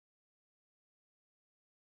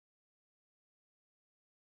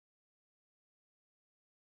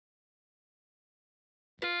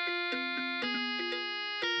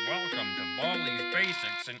Baldi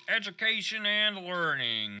Basics in Education and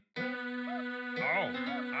Learning. Oh,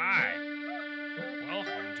 hi.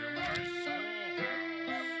 Welcome to my schoolhouse.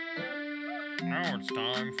 Now it's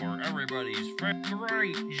time for everybody's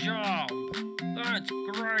great job. That's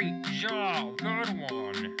great job. Good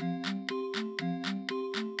one.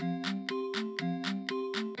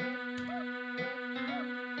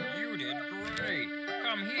 You did great.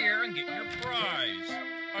 Come here and get your prize.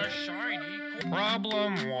 A shiny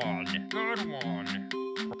problem one. Good one.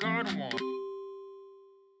 Good one.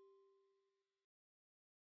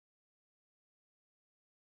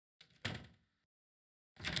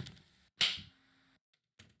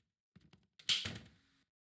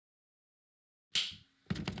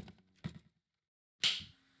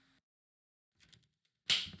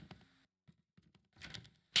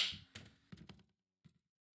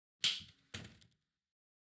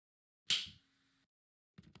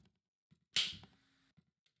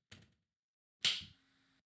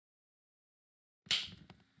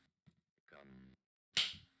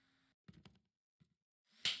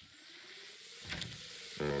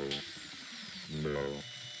 Oh, no.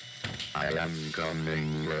 I am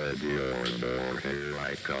coming, ready or no, here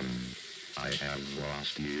I come. I have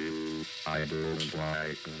lost you. I don't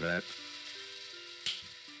like that.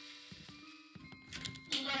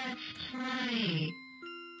 Let's try.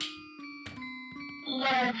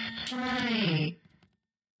 Let's try.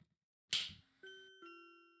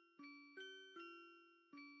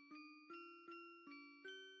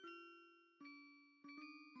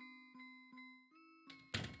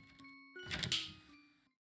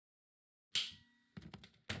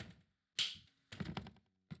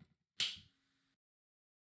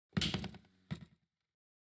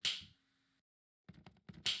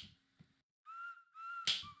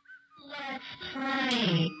 Let's try.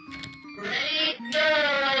 Ready,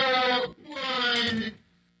 go! 1,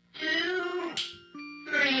 2,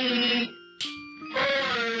 3,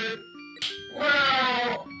 4.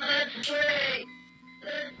 Wow, that's great.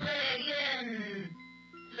 Let's play again.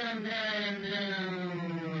 Sometime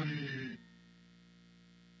soon.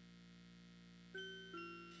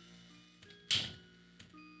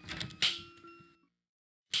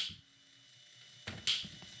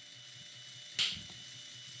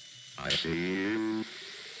 I see you,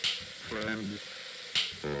 friend.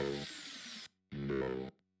 Oh, no.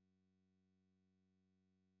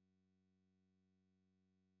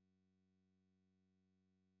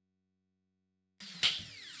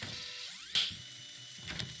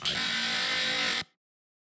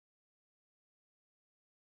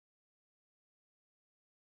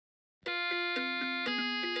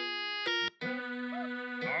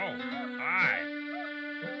 Oh, hi.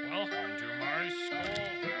 Welcome to my schoolhouse.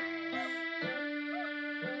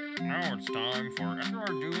 Now it's time for you are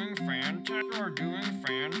doing fantastic. You are doing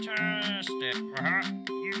fantastic.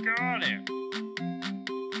 You got it.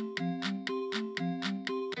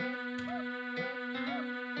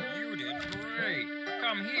 You did great.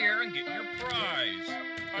 Come here and get your prize.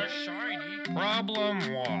 A shiny problem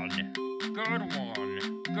one. Good one.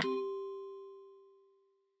 Good.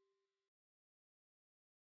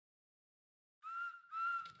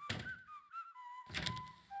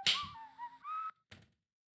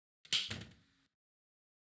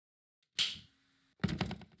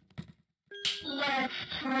 Let's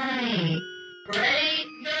try. Ready,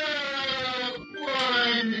 go!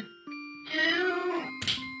 1, 2,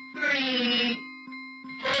 3,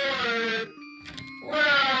 4.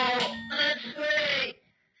 Wow, that's great.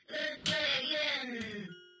 Let's play again.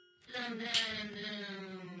 Sometime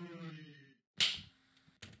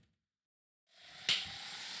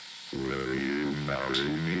soon. Will you marry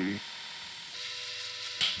me?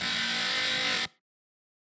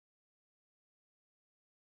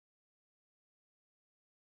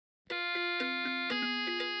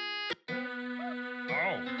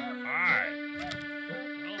 Oh, hi.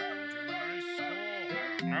 Welcome to my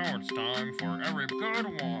schoolhouse. Now it's time for every good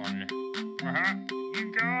one. You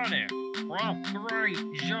got it. Great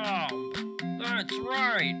job. That's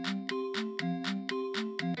right.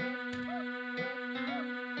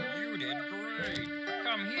 You did great.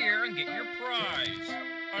 Come here and get your prize.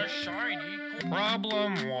 A shiny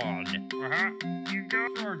problem one. You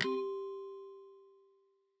got your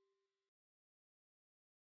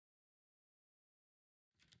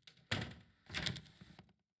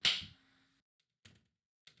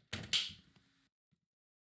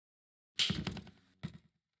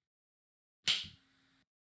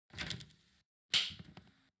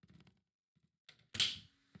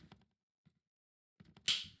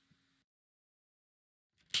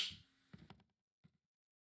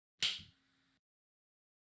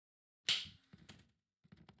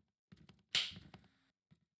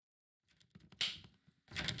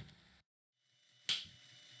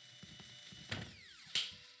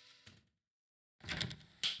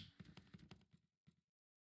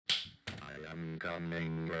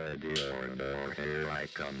coming, ready or more, here I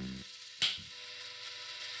come.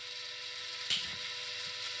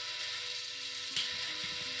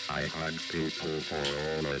 I hug people for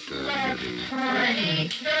all Let's eternity. play.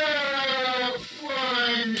 Go.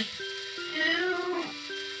 1, 2,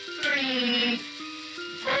 3,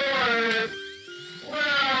 4.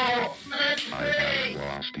 Wow, that's I great. have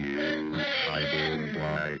lost you. I don't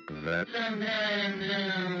like that.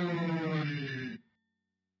 Sometimes,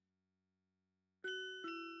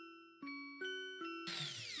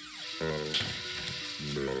 Oh,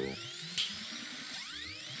 no.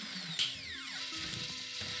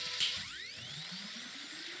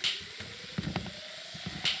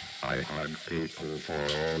 I hug people for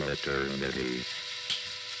all eternity.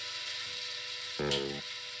 Oh,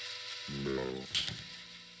 no.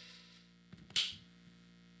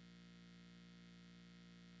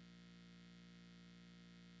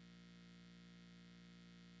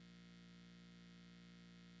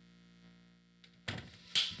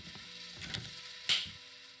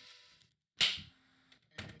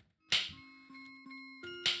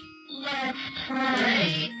 let's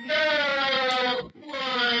try. Go.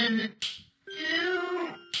 1, 2,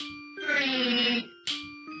 3,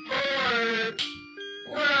 4.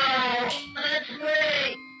 Wow, that's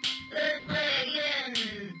great. Let's play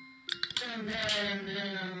again. Sometimes,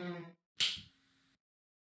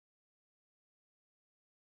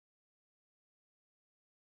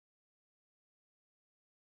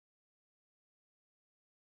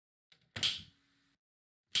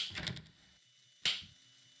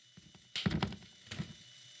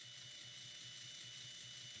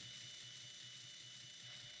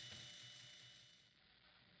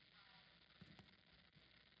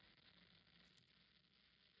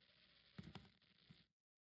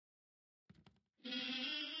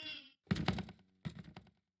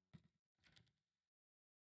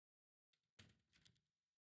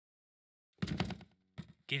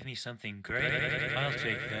 Give me something great. I'll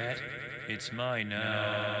take that. It's mine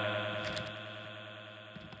now.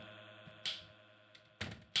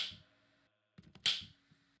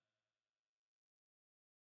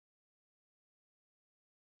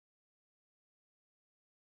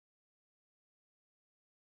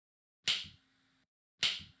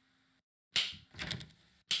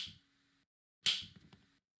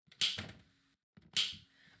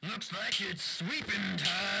 Looks like it's sweeping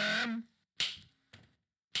time.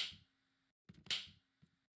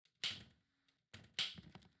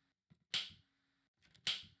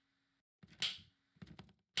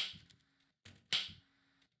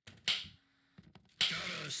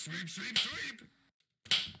 Gotta sweep, sweep, sweep.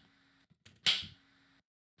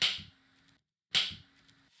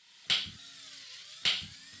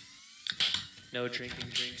 No drinking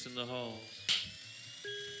drinks in the halls.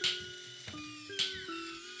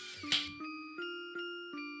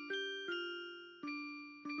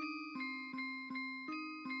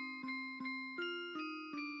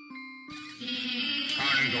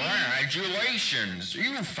 Congratulations!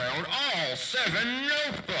 You found all 7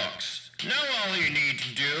 notebooks. Now all you need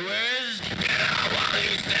to do is get out while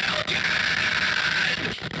you still can.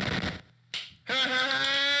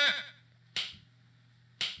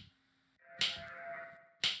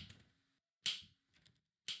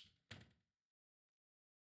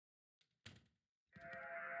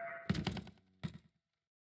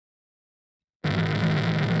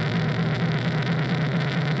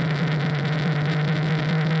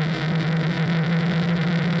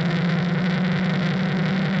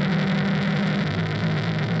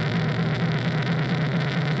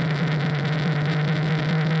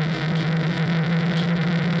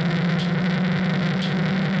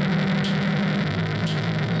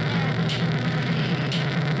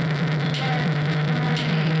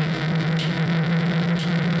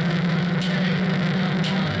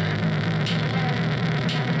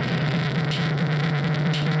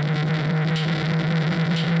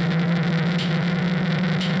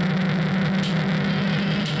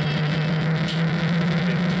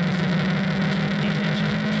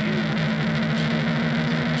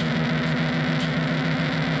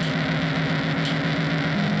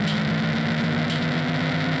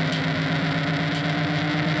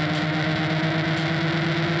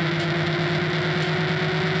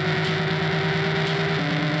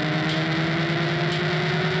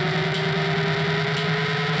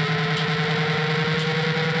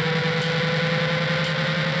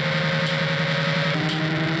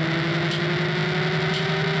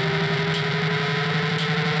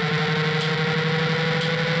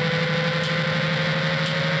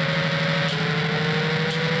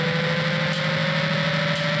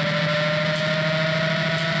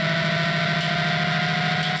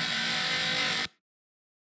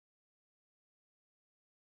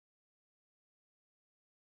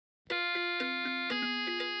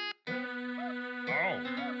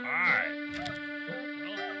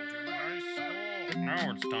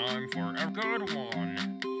 Now it's time for a good one.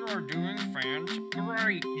 You're doing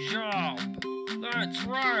great job. That's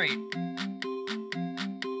right.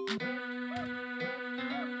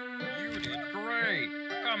 You did great.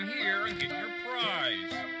 Come here and get your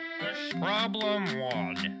prize. Problem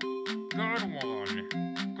 1. Good one.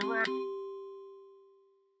 Great.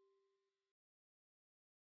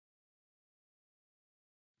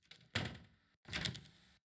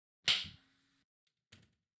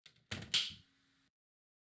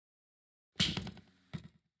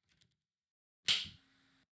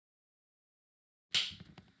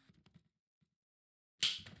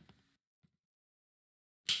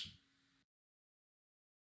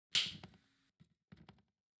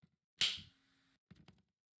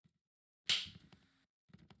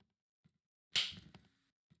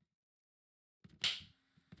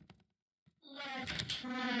 Let's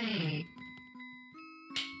try.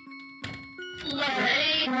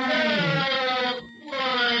 Let's go.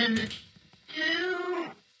 1, 2,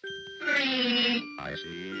 3, I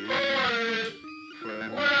see. 4.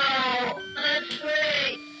 Friend. Wow, that's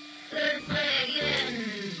great. Let's play again.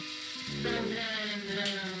 Sometime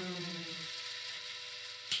now.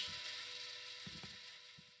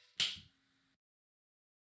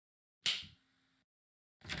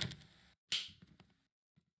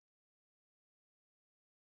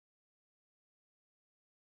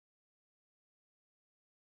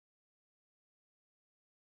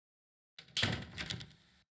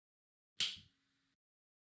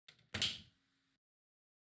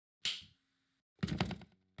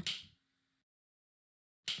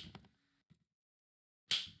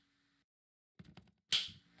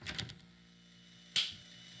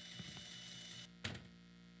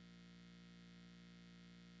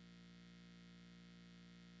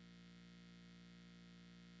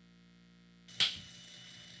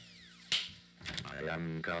 I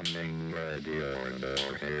am coming, ready or no,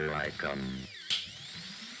 here I come.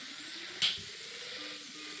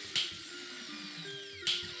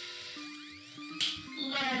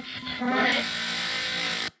 Let's try.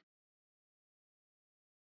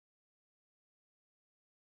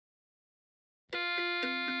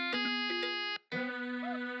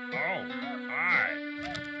 Oh, hi.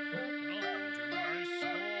 Welcome to my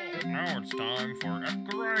school. Now it's time for a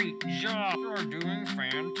great job. You're doing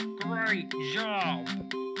great job.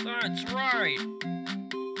 That's right.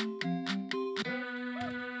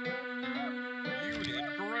 You did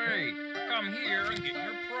great. Come here and get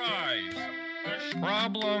your prize.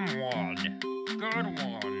 Problem 1. Good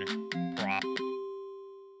one.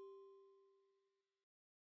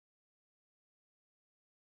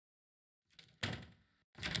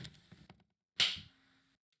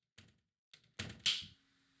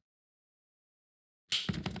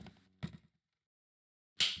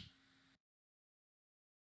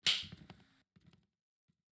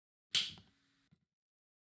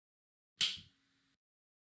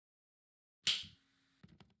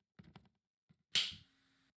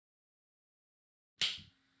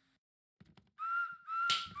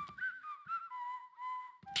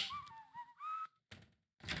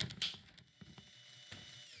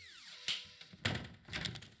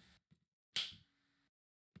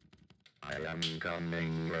 I am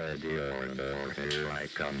coming, ready or no, here I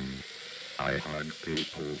come. I hug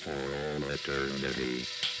people for all eternity.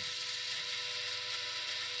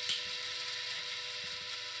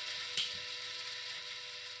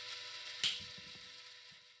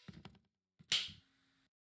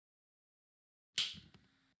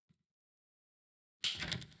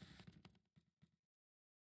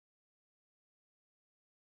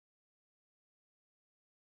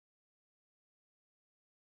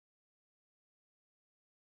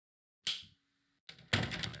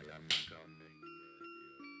 I am coming,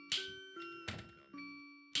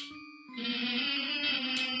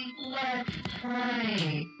 Let's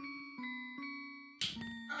try.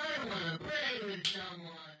 I want to play with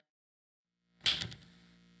someone.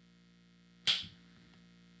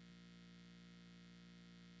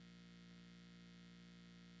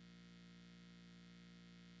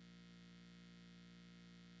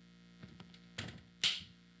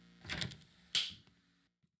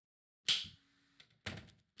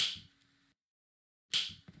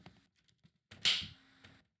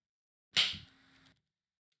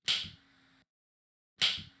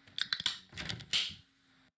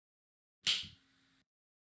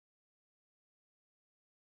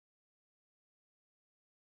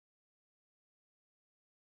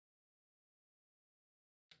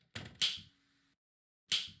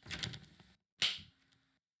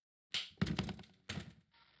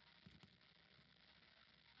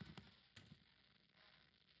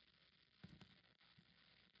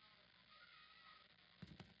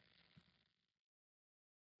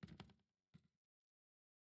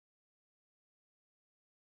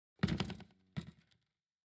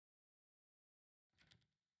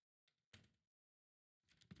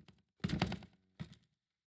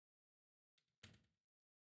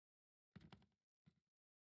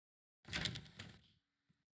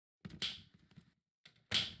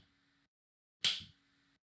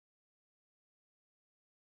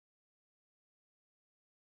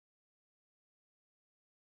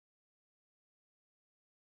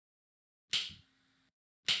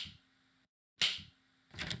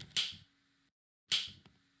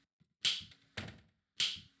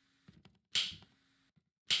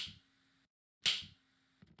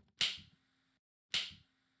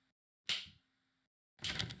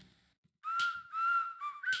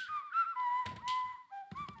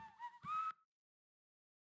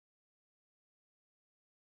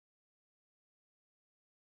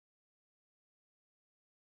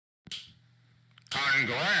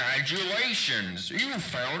 Congratulations! You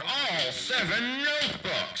found all 7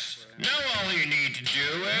 notebooks! Now all you need to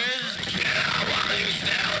do is...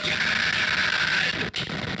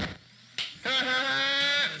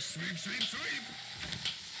 Sweep, sweep, sweep!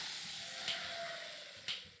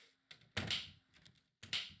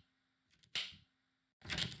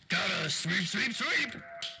 Gotta sweep, sweep, sweep!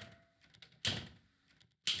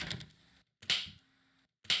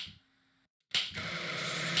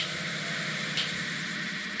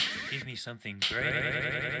 Give me something great.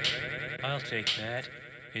 I'll take that.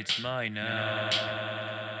 It's mine now.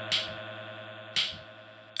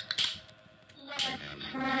 Let's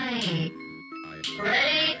play.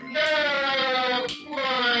 Ready, go!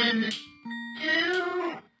 1,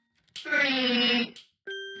 2, 3,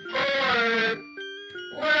 4.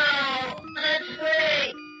 Wow, that's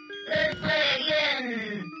great. Let's play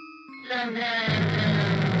again sometime.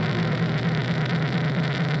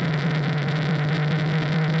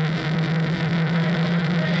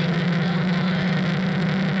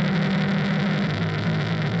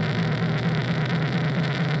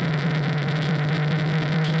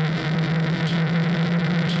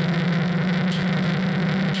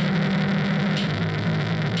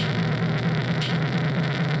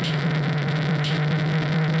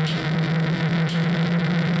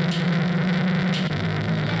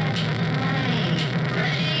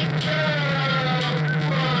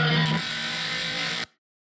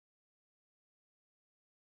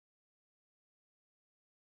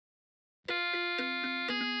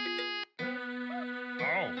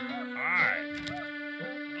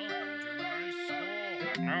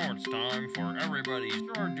 Now it's time for everybody.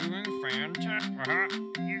 You're doing fantastic.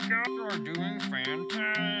 You're doing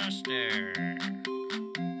fantastic.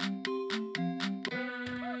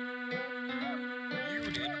 You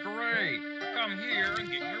did great. Come here and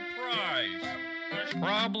get your prize.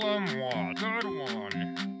 Problem 1. Good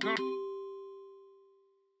one. Good.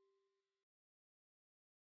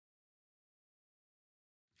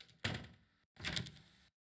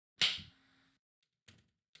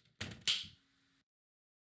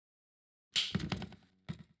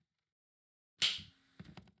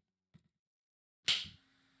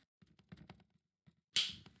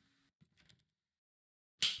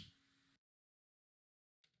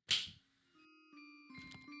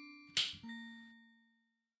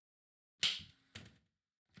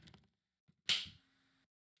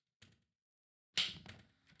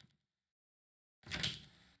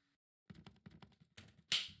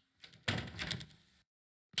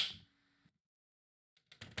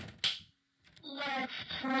 Let's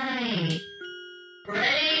play.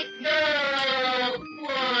 Ready, go!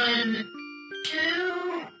 1,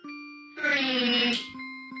 2, 3,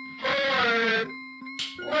 4.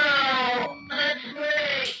 Wow, that's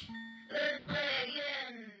great. Let's play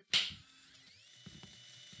again.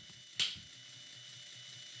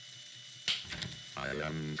 I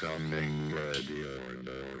am coming, ready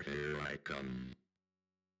order, here I come.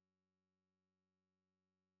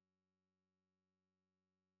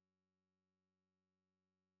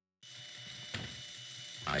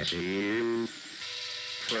 I see you,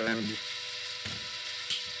 friend.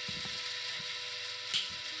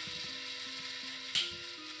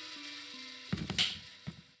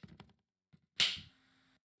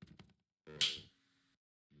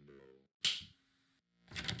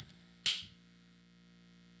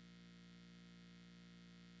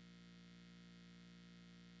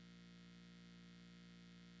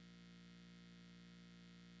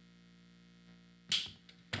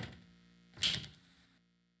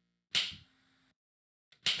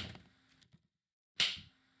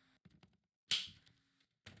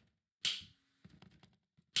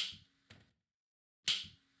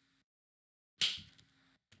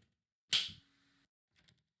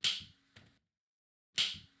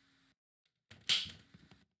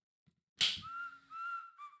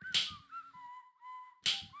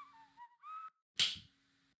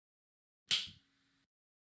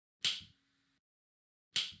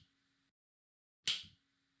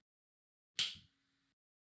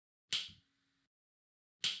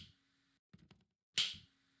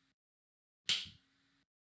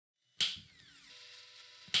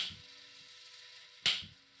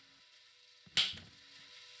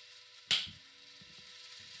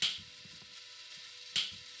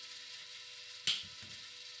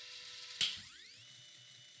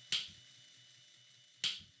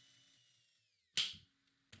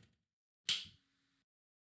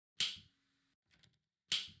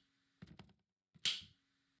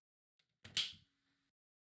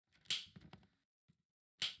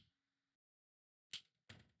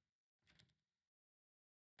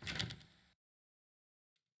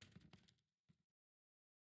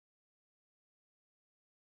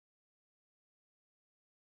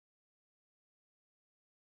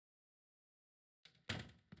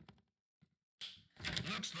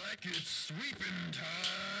 Looks like it's sweeping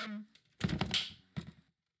time.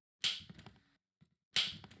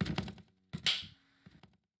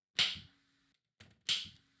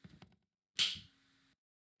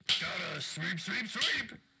 Gotta sweep, sweep,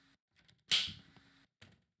 sweep.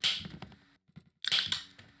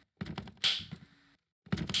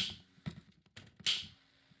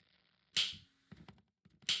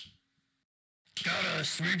 Gotta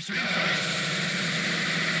sweep, sweep, sweep.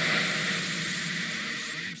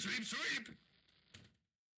 Sweep, sweep, sweep.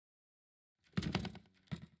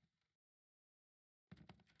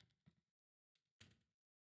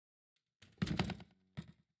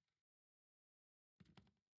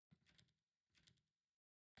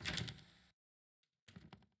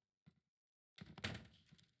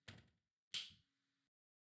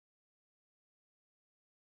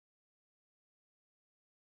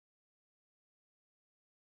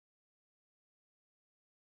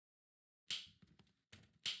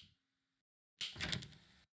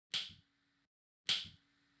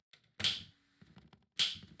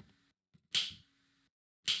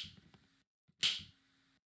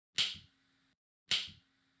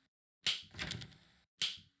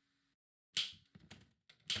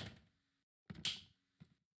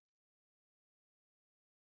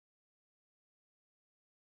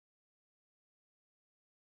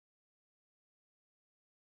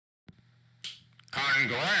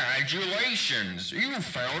 Congratulations! You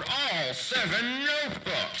found all 7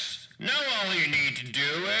 notebooks! Now all you need to do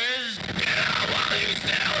is... get out while you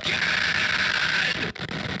still can!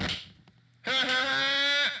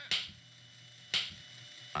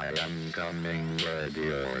 I am coming, ready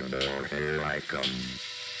or more, here I come.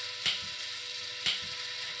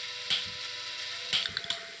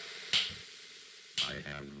 I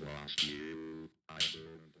have lost you. I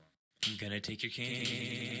don't want... I'm gonna take your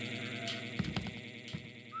cane.